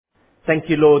thank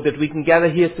you, Lord, that we can gather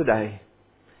here today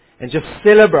and just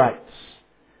celebrate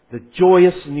the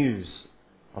joyous news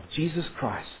of Jesus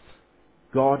Christ,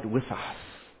 God with us.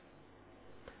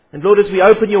 And Lord, as we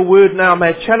open your word now,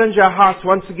 may it challenge our hearts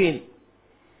once again.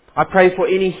 I pray for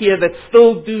any here that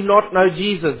still do not know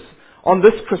Jesus on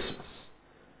this Christmas.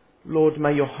 Lord,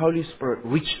 may your Holy Spirit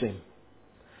reach them.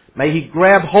 May He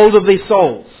grab hold of their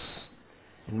souls.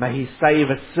 And may He save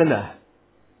a sinner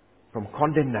from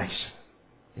condemnation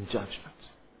and judgment.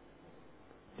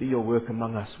 Do your work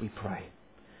among us, we pray.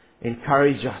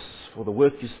 Encourage us for the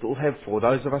work you still have for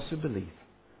those of us who believe.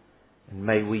 And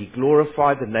may we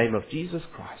glorify the name of Jesus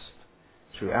Christ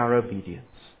through our obedience.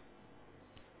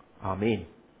 Amen.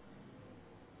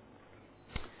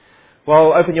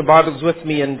 Well, open your Bibles with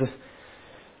me, and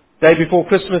day before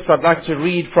Christmas I'd like to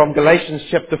read from Galatians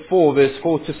chapter 4 verse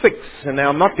 4 to 6. And now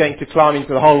I'm not going to climb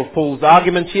into the whole of Paul's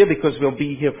argument here because we'll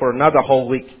be here for another whole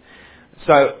week.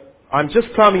 So I'm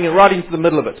just climbing right into the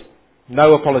middle of it.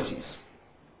 No apologies.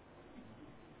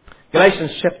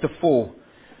 Galatians chapter 4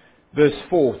 verse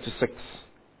 4 to 6.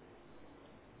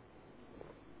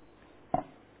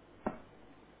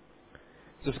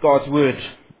 This is God's word.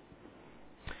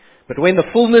 But when the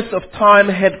fullness of time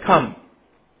had come,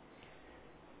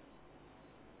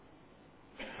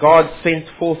 God sent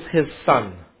forth His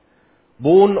Son,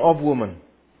 born of woman,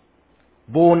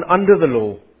 born under the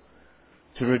law,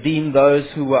 to redeem those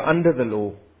who were under the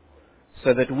law,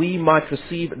 so that we might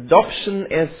receive adoption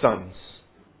as sons.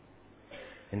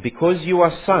 And because you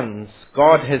are sons,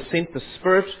 God has sent the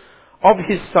Spirit of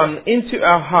His Son into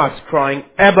our hearts, crying,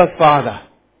 Abba, Father.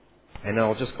 And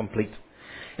I'll just complete.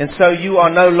 And so you are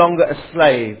no longer a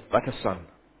slave, but a son.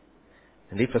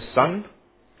 And if a son,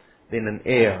 then an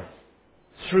heir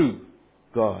through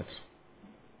God.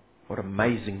 What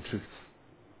amazing truth.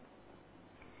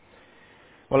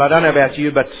 Well, I don't know about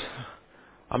you, but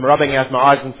I'm rubbing out my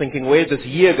eyes and thinking, where'd this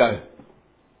year go?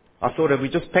 I thought, have we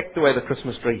just packed away the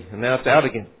Christmas tree and now it's out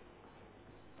again?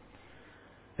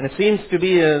 And it seems to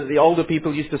be, the older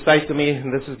people used to say to me,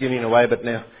 and this is giving away, but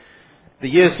now, the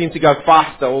years seem to go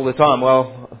faster all the time.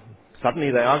 Well,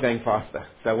 suddenly they are going faster.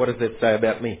 So what does that say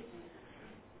about me?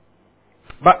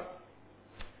 But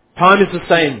time is the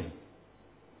same.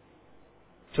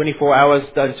 24 hours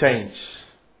don't change.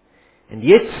 And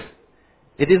yet,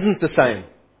 it isn't the same.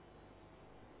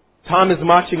 Time is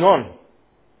marching on.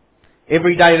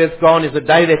 Every day that's gone is a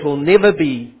day that will never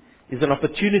be, is an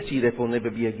opportunity that will never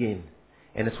be again.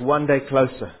 And it's one day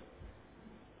closer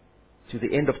to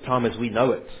the end of time as we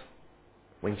know it,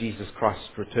 when Jesus Christ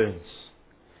returns.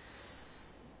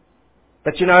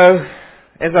 But you know,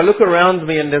 as I look around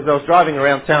me and as I was driving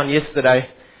around town yesterday,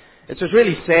 it's just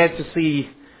really sad to see,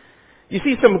 you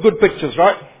see some good pictures,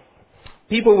 right?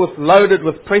 People loaded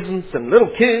with presents and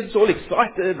little kids, all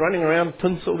excited, running around,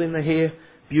 tinsel in their hair,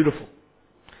 beautiful.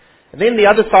 And then the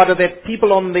other side of that,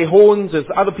 people on their horns as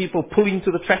other people pull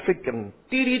into the traffic and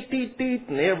deet, deet, deet,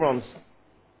 and everyone's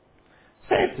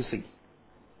sad to see.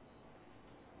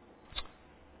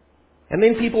 And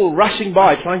then people rushing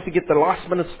by, trying to get the last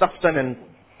minute stuff done, and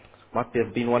might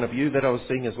have been one of you that I was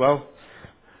seeing as well.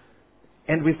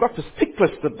 And we've got this tick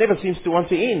list that never seems to want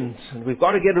to end, and we've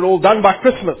got to get it all done by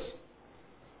Christmas.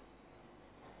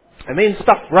 And then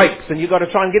stuff breaks, and you've got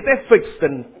to try and get that fixed,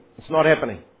 and it's not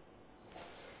happening.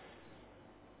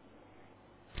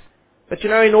 But you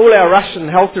know, in all our rush and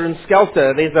helter and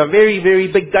skelter, there's a very, very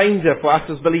big danger for us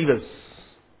as believers.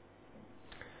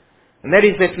 And that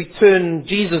is that we turn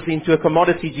Jesus into a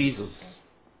commodity Jesus.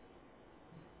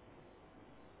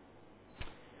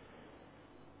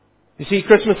 You see,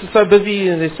 Christmas is so busy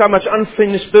and there's so much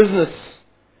unfinished business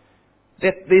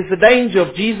that there's the danger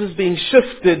of Jesus being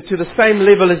shifted to the same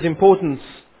level of importance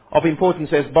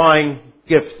as buying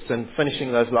gifts and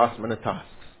finishing those last minute tasks.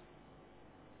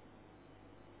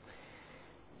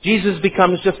 Jesus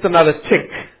becomes just another tick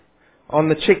on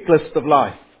the checklist of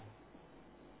life.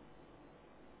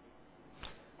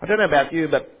 I don't know about you,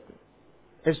 but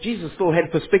has Jesus still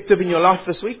had perspective in your life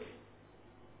this week?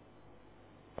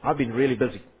 I've been really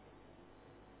busy.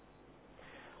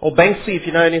 Or Banksy, if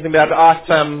you know anything about art,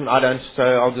 I don't, so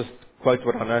I'll just quote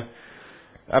what I know.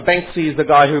 Banksy is the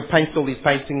guy who paints all these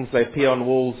paintings. They appear on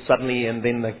walls suddenly and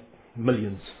then they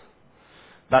millions.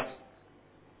 But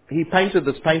he painted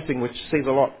this painting which says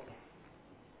a lot.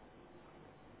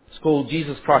 It's called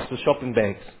Jesus Christ with Shopping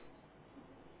Bags.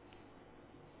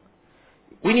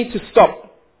 We need to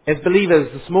stop, as believers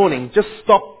this morning, just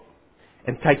stop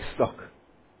and take stock.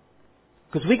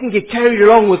 Because we can get carried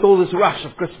along with all this rush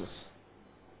of Christmas.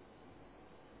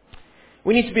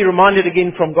 We need to be reminded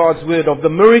again from God's Word of the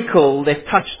miracle that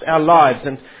touched our lives.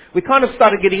 And we kind of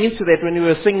started getting into that when we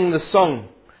were singing the song,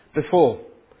 before.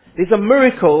 There's a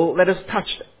miracle that has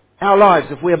touched our lives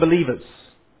if we are believers.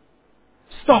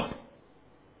 Stop.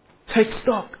 Take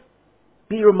stock.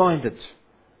 Be reminded.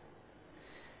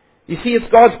 You see,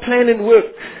 it's God's plan and work.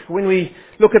 When we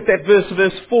look at that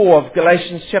verse 4 of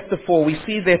Galatians chapter 4, we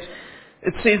see that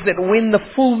it says that when the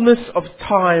fullness of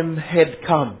time had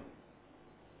come.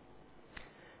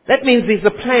 That means there's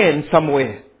a plan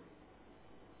somewhere.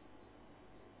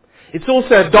 It's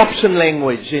also adoption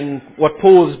language in what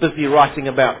Paul is busy writing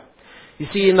about. You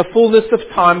see, in the fullness of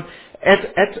time,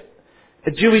 at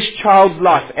a Jewish child's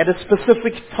life, at a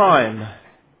specific time,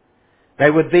 they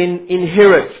would then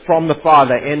inherit from the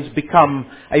Father and become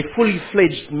a fully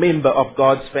fledged member of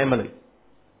God's family.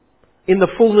 In the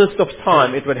fullness of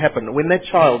time it would happen, when that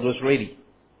child was ready.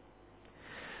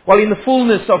 Well, in the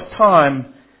fullness of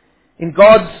time, in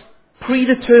God's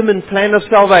predetermined plan of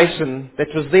salvation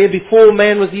that was there before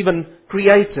man was even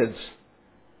created,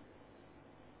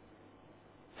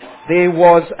 there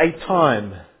was a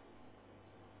time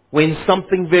when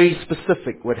something very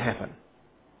specific would happen.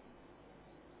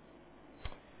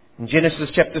 In Genesis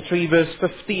chapter 3 verse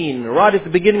 15, right at the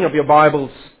beginning of your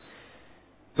Bibles,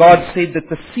 God said that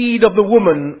the seed of the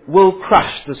woman will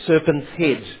crush the serpent's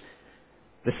head.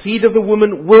 The seed of the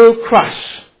woman will crush,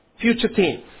 future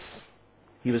tense.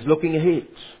 He was looking ahead.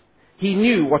 He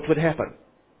knew what would happen.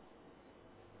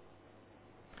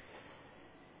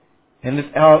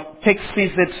 And our text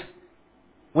says that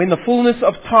when the fullness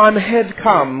of time had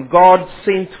come, God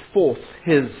sent forth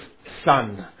His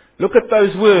Son. Look at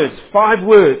those words, 5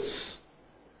 words.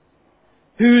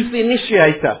 Who's the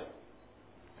initiator?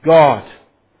 God.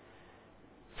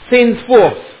 Sends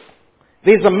forth.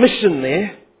 There's a mission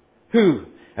there. Who?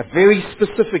 A very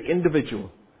specific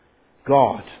individual.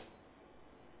 God.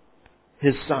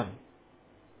 His Son.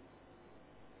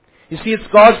 You see, it's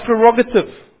God's prerogative.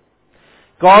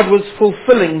 God was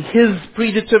fulfilling His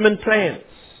predetermined plans.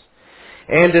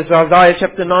 And as Isaiah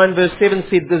chapter 9 verse 7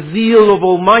 said, the zeal of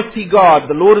Almighty God,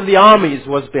 the Lord of the armies,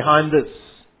 was behind this.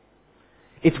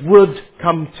 It would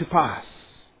come to pass.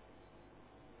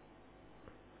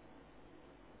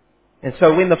 And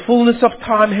so when the fullness of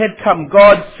time had come,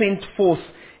 God sent forth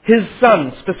His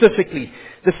Son specifically,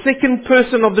 the second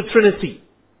person of the Trinity.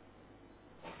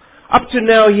 Up to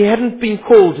now He hadn't been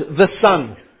called the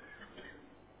Son.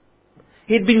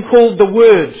 He had been called the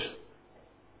Word.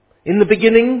 In the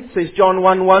beginning, says John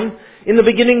 1:1, in the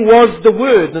beginning was the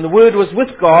Word, and the Word was with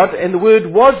God, and the Word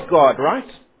was God, right?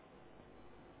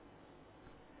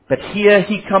 But here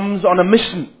He comes on a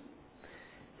mission.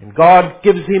 And God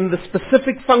gives Him the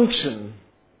specific function.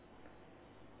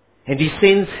 And He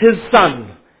sends His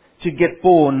Son to get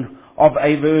born of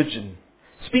a virgin.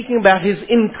 Speaking about His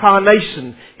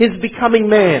incarnation, His becoming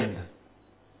man.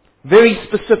 Very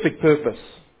specific purpose.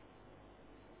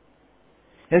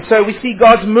 And so we see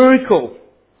God's miracle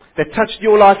that touched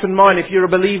your life and mine if you're a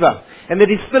believer. And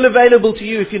that is still available to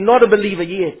you if you're not a believer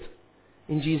yet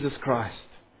in Jesus Christ.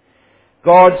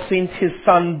 God sent His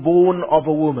Son born of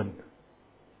a woman.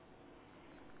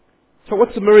 So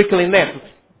what's the miracle in that?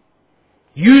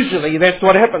 Usually that's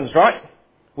what happens, right?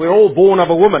 We're all born of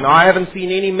a woman. I haven't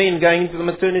seen any men going into the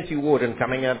maternity ward and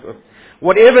coming out of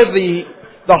whatever the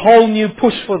whole new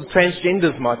push for the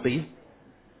transgenders might be.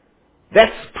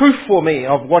 That's proof for me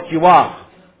of what you are.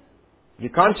 You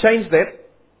can't change that.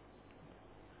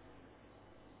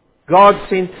 God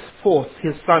sent forth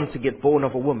His Son to get born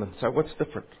of a woman. So what's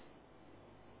different?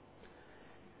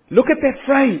 Look at that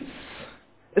phrase.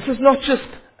 This is not just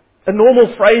a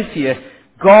normal phrase here.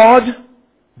 God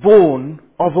born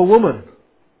of a woman.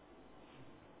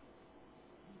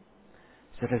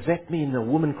 So does that mean the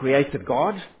woman created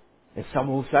God? As some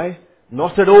will say.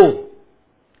 Not at all.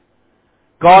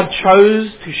 God chose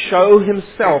to show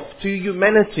Himself to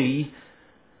humanity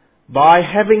by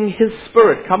having His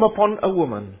Spirit come upon a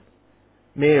woman,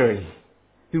 Mary,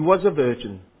 who was a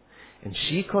virgin. And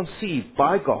she conceived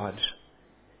by God.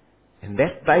 And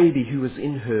that baby who was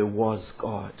in her was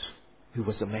God, who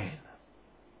was a man.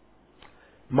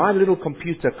 My little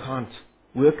computer can't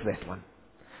work that one.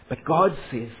 But God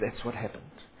says that's what happened.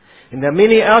 And there are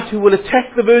many out who will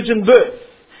attack the virgin birth.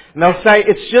 And they'll say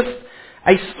it's just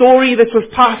a story that was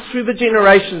passed through the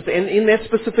generations and in that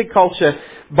specific culture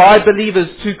by believers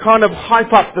to kind of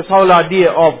hype up this whole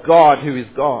idea of God who is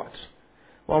God.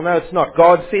 Well, no, it's not.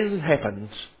 God says it happened.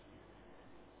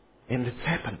 And it's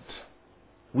happened.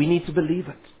 We need to believe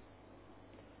it.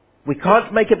 We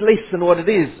can't make it less than what it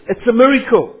is. It's a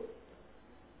miracle.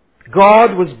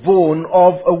 God was born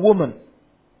of a woman.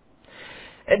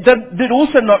 It did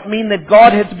also not mean that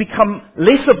God had to become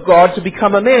less of God to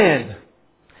become a man.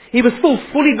 He was still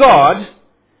fully God,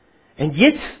 and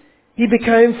yet He He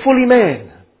became fully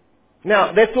man.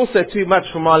 Now, that's also too much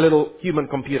for my little human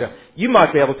computer. You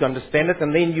might be able to understand it,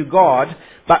 and then you God,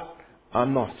 but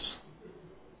I'm not.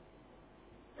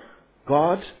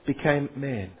 God became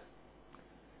man.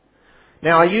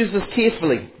 Now, I use this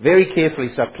carefully, very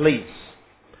carefully, so please.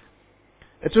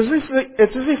 It's as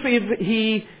if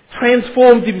he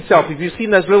transformed himself. If you've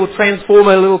seen those little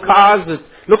transformer little cars,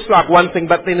 it looks like one thing,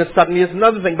 but then it suddenly is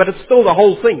another thing. But it's still the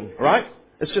whole thing, right?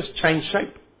 It's just changed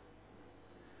shape.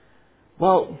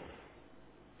 Well,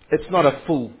 it's not a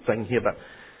full thing here, but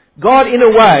God, in a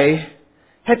way,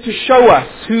 had to show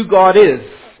us who God is,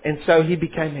 and so He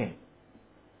became man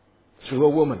through a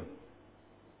woman.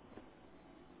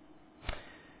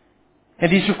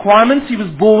 And His requirements, He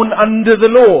was born under the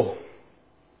law.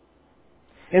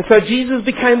 And so Jesus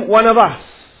became one of us.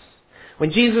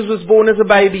 When Jesus was born as a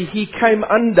baby, He came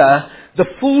under the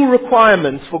full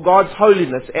requirements for God's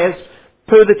holiness as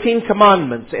per the 10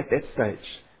 Commandments at that stage,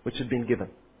 which had been given.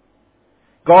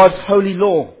 God's holy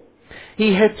law.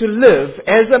 He had to live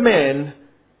as a man.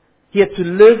 He had to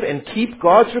live and keep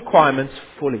God's requirements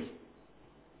fully.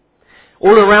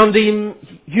 All around Him,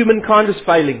 humankind was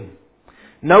failing.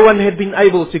 No one had been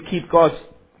able to keep God's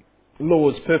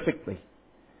laws perfectly.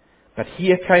 But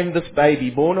here came this baby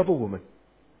born of a woman,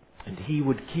 and He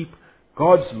would keep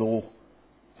God's law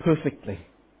perfectly.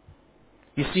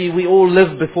 You see, we all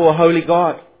live before a holy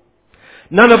God.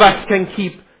 None of us can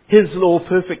keep His law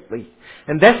perfectly.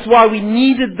 And that's why we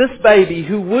needed this baby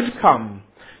who would come,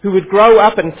 who would grow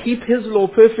up and keep His law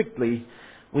perfectly.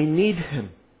 We need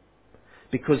Him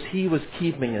because He was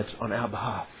keeping it on our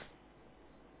behalf.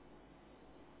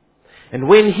 And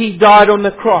when He died on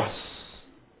the cross,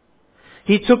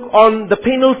 He took on the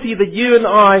penalty that you and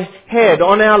I had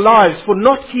on our lives for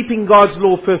not keeping God's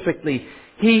law perfectly.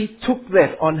 He took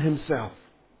that on Himself.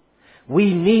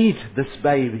 We need this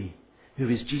baby who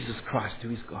is Jesus Christ,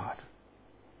 who is God,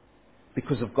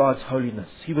 because of God's holiness.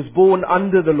 He was born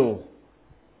under the law.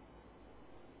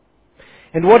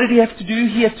 And what did He have to do?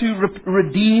 He had to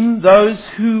redeem those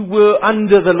who were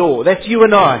under the law. That's you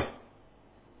and I.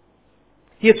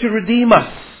 He had to redeem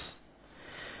us.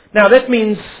 Now that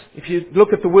means, if you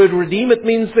look at the word redeem, it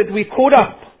means that we're caught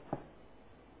up.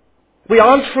 We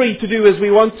aren't free to do as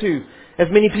we want to, as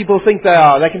many people think they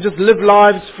are. They can just live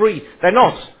lives free. They're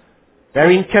not.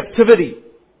 They're in captivity.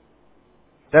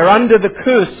 They're under the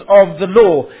curse of the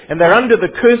law, and they're under the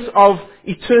curse of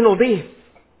eternal death.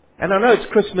 And I know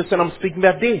it's Christmas and I'm speaking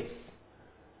about death,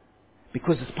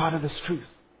 because it's part of this truth.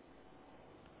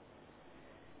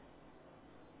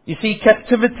 You see,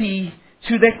 captivity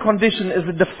to that condition is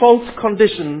the default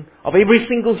condition of every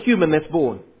single human that's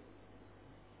born.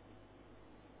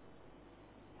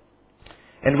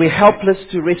 And we're helpless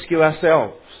to rescue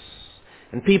ourselves.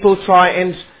 And people try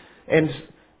and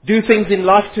do things in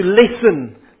life to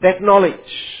lessen that knowledge.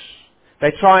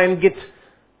 They try and get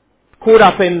caught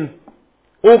up in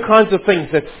all kinds of things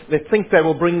that think they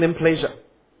will bring them pleasure.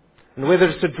 And whether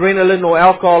it's adrenaline or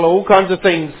alcohol or all kinds of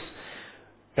things,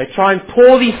 they try and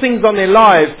pour these things on their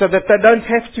lives so that they don't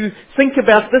have to think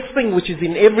about this thing which is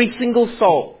in every single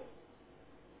soul.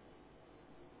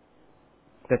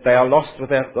 That they are lost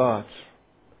without God.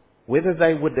 Whether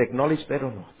they would acknowledge that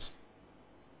or not.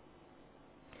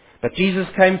 But Jesus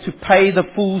came to pay the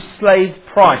full slave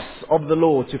price of the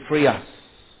law to free us.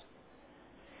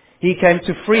 He came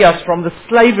to free us from the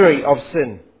slavery of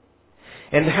sin.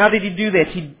 And how did He do that?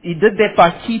 He did that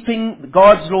by keeping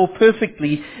God's law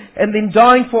perfectly and then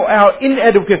dying for our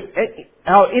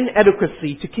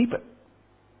inadequacy to keep it.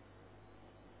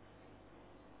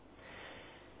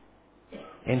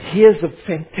 And here's the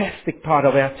fantastic part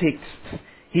of our text.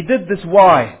 He did this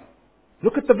why?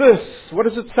 Look at the verse. What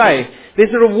does it say?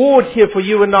 There's a reward here for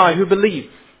you and I who believe.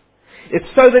 It's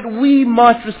so that we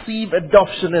might receive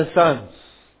adoption as sons.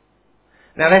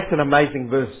 Now that's an amazing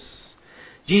verse.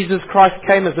 Jesus Christ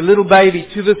came as a little baby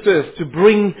to this earth to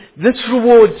bring this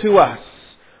reward to us.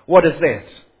 What is that?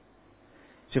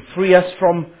 To free us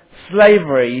from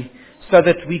slavery so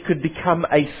that we could become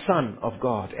a son of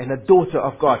God and a daughter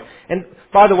of God. And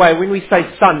by the way, when we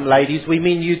say son, ladies, we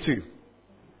mean you too.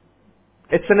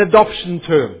 It's an adoption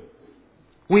term.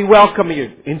 We welcome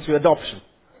you into adoption.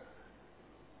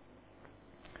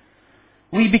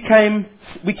 We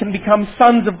can become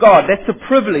sons of God. That's a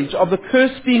privilege of the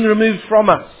curse being removed from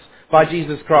us by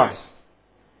Jesus Christ.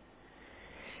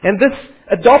 And this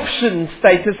adoption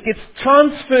status gets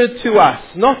transferred to us.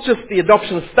 Not just the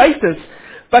adoption status,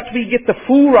 but we get the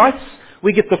full rights,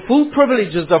 we get the full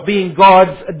privileges of being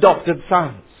God's adopted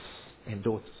sons and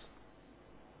daughters.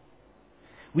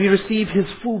 We receive His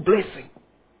full blessing.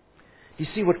 Do you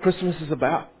see what Christmas is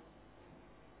about?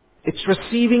 It's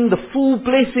receiving the full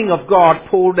blessing of God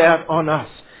poured out on us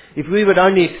if we would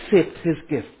only accept His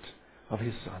gift of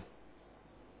His Son.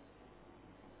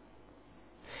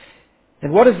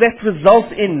 And what does that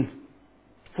result in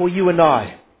for you and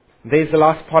I? There's the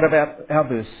last part of our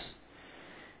verse.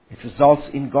 It results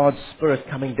in God's Spirit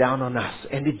coming down on us.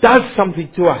 And it does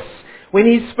something to us. When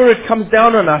His Spirit comes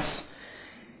down on us,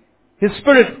 His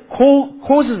Spirit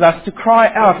causes us to cry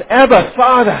out, Abba,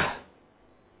 Father.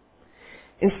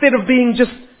 Instead of being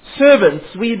just servants,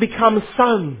 we become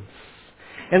sons.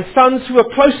 And sons who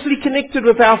are closely connected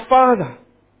with our Father.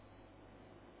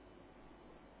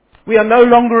 We are no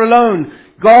longer alone.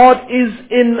 God is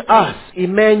in us,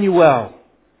 Emmanuel.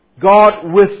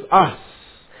 God with us.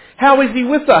 How is He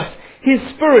with us? His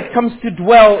Spirit comes to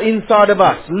dwell inside of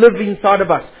us, live inside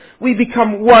of us. We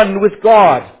become one with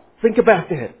God. Think about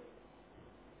that.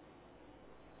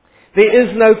 There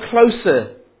is no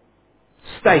closer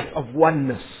state of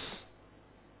oneness.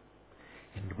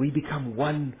 And we become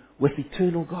one with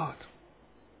eternal God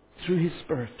through His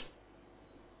Spirit.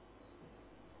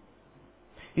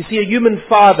 You see, a human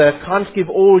father can't give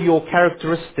all your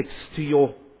characteristics to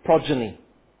your progeny.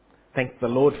 Thank the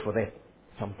Lord for that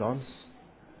sometimes.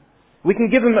 We can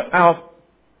give them our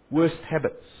worst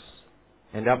habits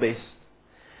and our best.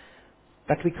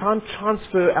 But we can't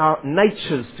transfer our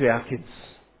natures to our kids.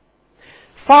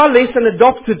 Far less an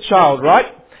adopted child,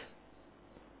 right?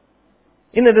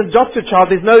 In an adopted child,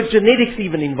 there's no genetics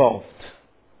even involved.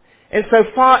 And so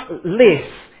far less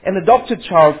an adopted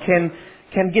child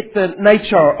can get the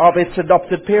nature of its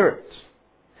adopted parent.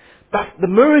 But the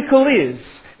miracle is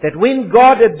that when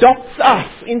God adopts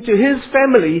us into His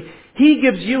family, He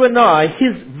gives you and I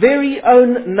His very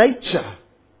own nature.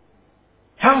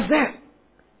 How's that?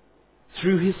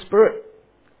 Through His Spirit.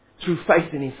 Through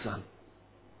faith in His Son.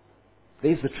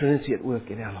 There's the Trinity at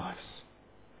work in our lives.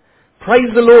 Praise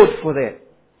the Lord for that.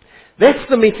 That's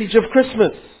the message of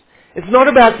Christmas. It's not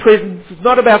about presents. It's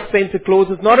not about Santa Claus.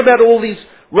 It's not about all these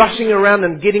rushing around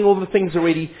and getting all the things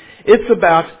ready. It's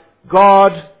about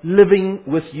God living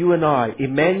with you and I.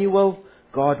 Emmanuel,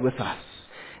 God with us.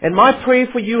 And my prayer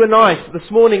for you and I this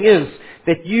morning is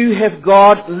that you have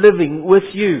God living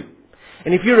with you.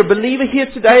 And if you're a believer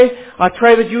here today, I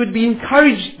pray that you would be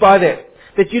encouraged by that.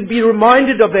 That you'd be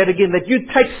reminded of that again. That you'd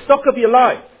take stock of your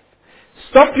life.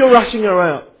 Stop your rushing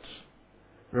around.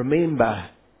 Remember,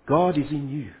 God is in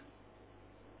you.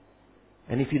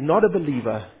 And if you're not a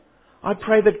believer, I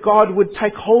pray that God would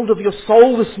take hold of your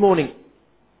soul this morning.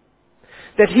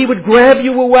 That He would grab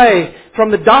you away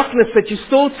from the darkness that you're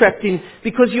still trapped in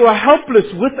because you are helpless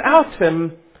without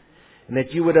Him. And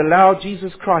that you would allow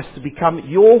Jesus Christ to become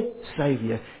your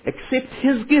Savior. Accept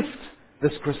His gift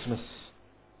this Christmas.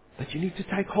 But you need to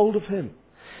take hold of Him.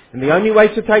 And the only way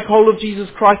to take hold of Jesus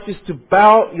Christ is to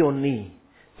bow your knee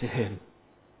to Him.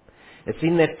 It's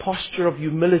in that posture of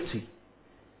humility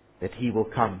that He will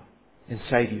come and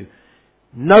save you.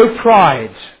 No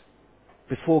pride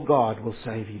before God will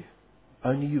save you.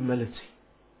 Only humility.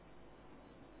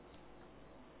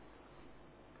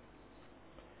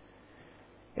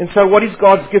 And so what is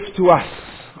God's gift to us?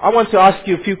 I want to ask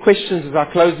you a few questions as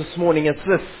I close this morning. It's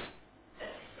this.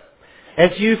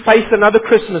 As you face another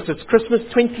Christmas, it's Christmas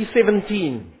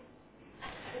 2017.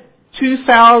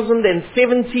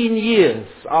 2017 years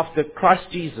after Christ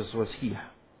Jesus was here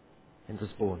and was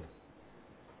born.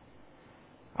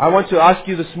 I want to ask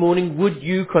you this morning, would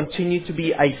you continue to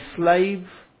be a slave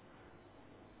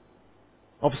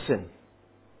of sin?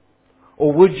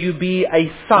 Or would you be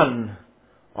a son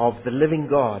of the living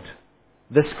God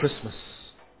this Christmas?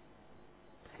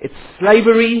 It's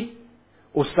slavery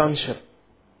or sonship.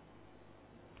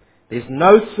 There's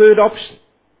no third option.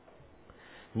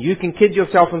 You can kid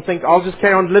yourself and think, I'll just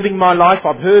carry on living my life.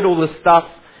 I've heard all this stuff.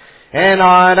 And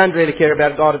I don't really care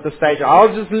about God at this stage.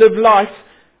 I'll just live life.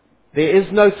 There is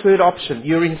no third option.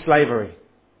 You're in slavery.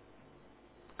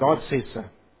 God says so.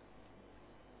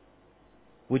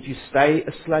 Would you stay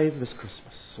a slave this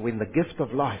Christmas when the gift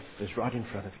of life is right in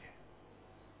front of you?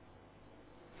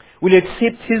 Will you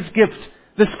accept His gift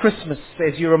this Christmas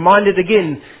as you're reminded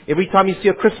again every time you see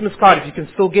a Christmas card, if you can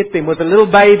still get them, with a little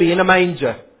baby in a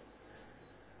manger?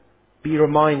 Be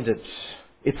reminded,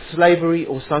 it's slavery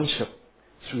or sonship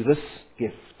through this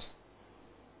gift.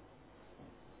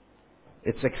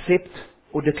 It's accept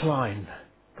or decline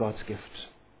God's gift.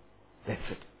 That's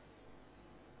it.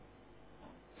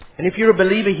 And if you're a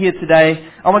believer here today,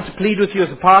 I want to plead with you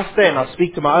as a pastor, and I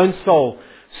speak to my own soul.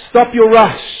 Stop your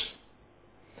rush.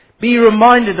 Be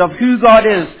reminded of who God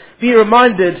is. Be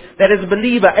reminded that as a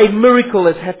believer, a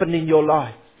miracle has happened in your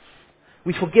life.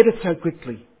 We forget it so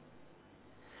quickly.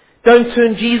 Don't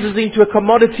turn Jesus into a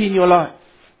commodity in your life.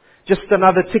 Just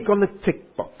another tick on the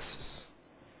tick box.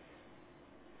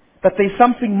 But there's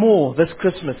something more this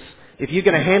Christmas. If you're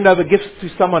going to hand over gifts to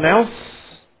someone else,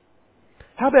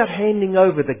 how about handing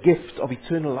over the gift of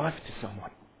eternal life to someone?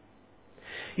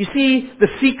 You see, the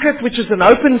secret, which is an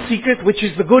open secret, which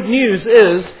is the good news,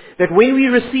 is that when we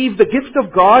receive the gift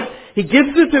of God, He gives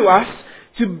it to us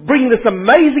to bring this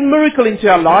amazing miracle into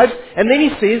our lives, and then He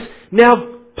says,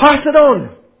 now pass it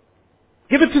on.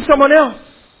 Give it to someone else,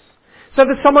 so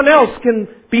that someone else can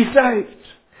be saved.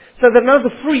 So that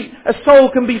a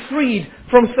soul can be freed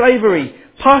from slavery.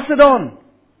 Pass it on.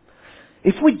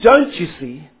 If we don't, you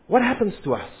see, what happens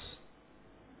to us?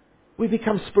 We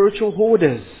become spiritual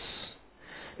hoarders.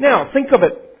 Now, think of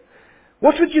it.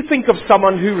 What would you think of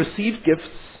someone who received gifts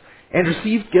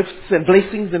and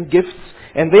blessings and gifts,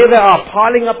 and there they are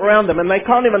piling up around them, and they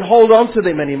can't even hold on to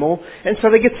them anymore, and so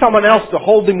they get someone else to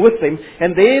hold them with them,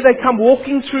 and there they come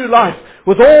walking through life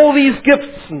with all these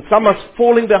gifts, and some are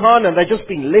falling behind, and they're just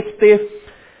being left there,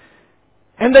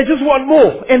 and they just want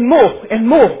more, and more, and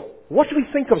more. What do we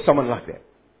think of someone like that?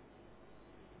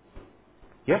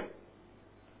 Yeah?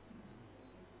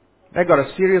 They've got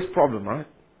a serious problem, right?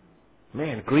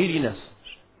 Man, greediness,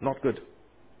 not good.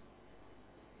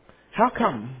 How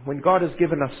come, when God has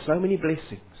given us so many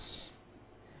blessings,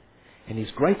 and His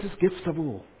greatest gift of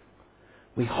all,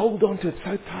 we hold on to it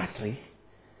so tightly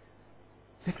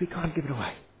that we can't give it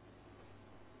away?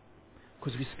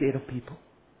 Because we're scared of people.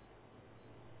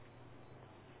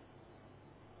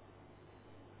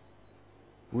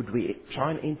 Would we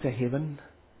try and enter heaven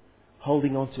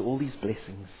holding on to all these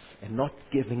blessings and not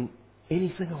giving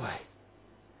anything away?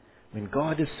 When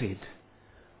God has said,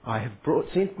 I have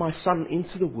sent my Son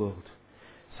into the world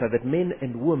so that men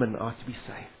and women are to be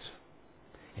saved.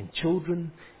 And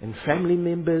children and family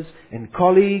members and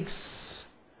colleagues,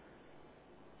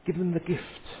 give them the gift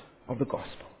of the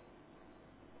gospel.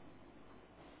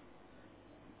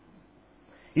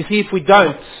 You see, if we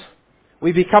don't,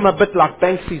 we become a bit like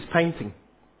Banksy's painting.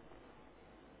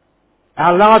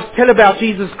 Our lives tell about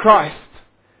Jesus Christ,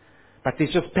 but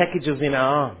there's just packages in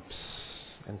our arms.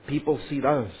 And people see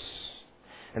those.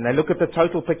 And they look at the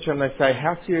total picture and they say,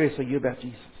 how serious are you about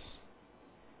Jesus?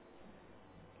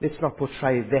 Let's not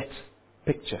portray that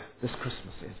picture this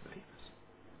Christmas as believers.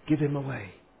 Give Him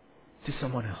away to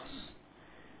someone else.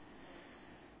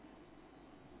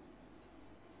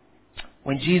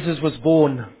 When Jesus was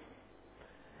born,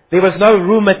 there was no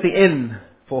room at the inn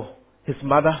for His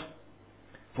mother,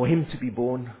 for Him to be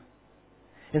born.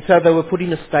 And so they were put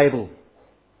in a stable.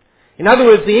 In other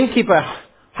words, the innkeeper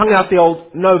hung out the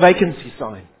old no vacancy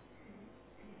sign.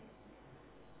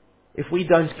 If we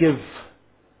don't give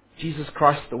Jesus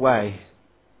Christ away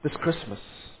this Christmas,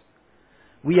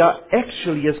 we are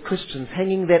actually, as Christians,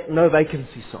 hanging that no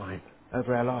vacancy sign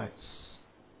over our lives.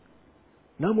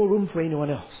 No more room for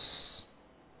anyone else.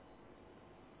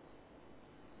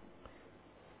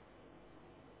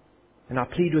 And I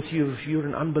plead with you, if you're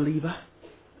an unbeliever,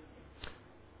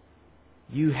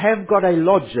 you have got a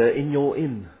lodger in your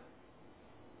inn.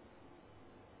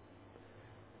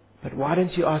 But why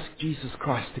don't you ask Jesus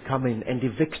Christ to come in and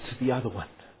evict the other one?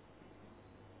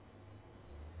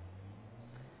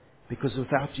 Because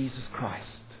without Jesus Christ,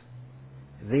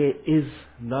 there is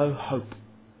no hope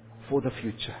for the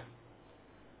future.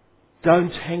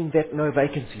 Don't hang that no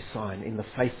vacancy sign in the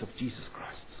face of Jesus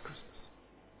Christ this Christmas.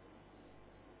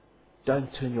 Don't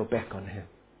turn your back on Him.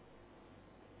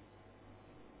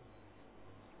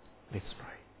 Let's pray.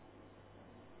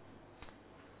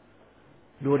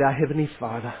 Lord, our Heavenly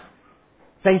Father,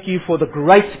 thank You for the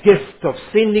great gift of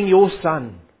sending Your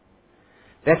Son.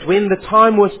 That when the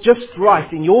time was just right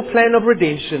in Your plan of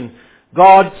redemption,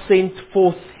 God sent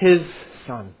forth His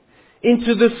Son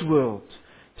into this world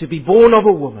to be born of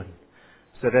a woman,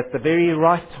 so that at the very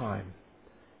right time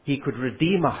He could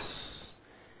redeem us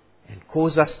and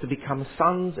cause us to become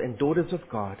sons and daughters of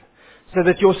God, so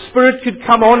that Your Spirit could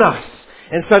come on us,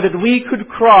 and so that we could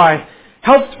cry,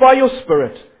 helped by Your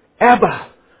Spirit, Abba,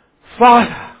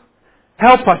 Father,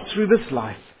 help us through this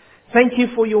life. Thank You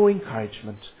for Your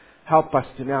encouragement. Help us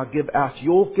to now give out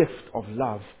Your gift of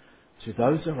love to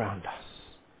those around us.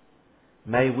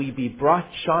 May we be bright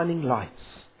shining lights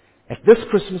at this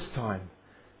Christmas time,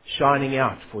 shining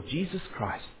out for Jesus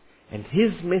Christ and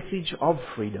His message of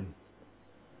freedom.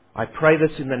 I pray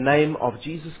this in the name of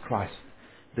Jesus Christ,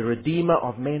 the Redeemer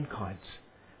of mankind,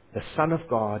 the Son of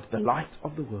God, the light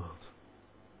of the world.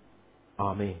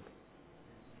 Amen.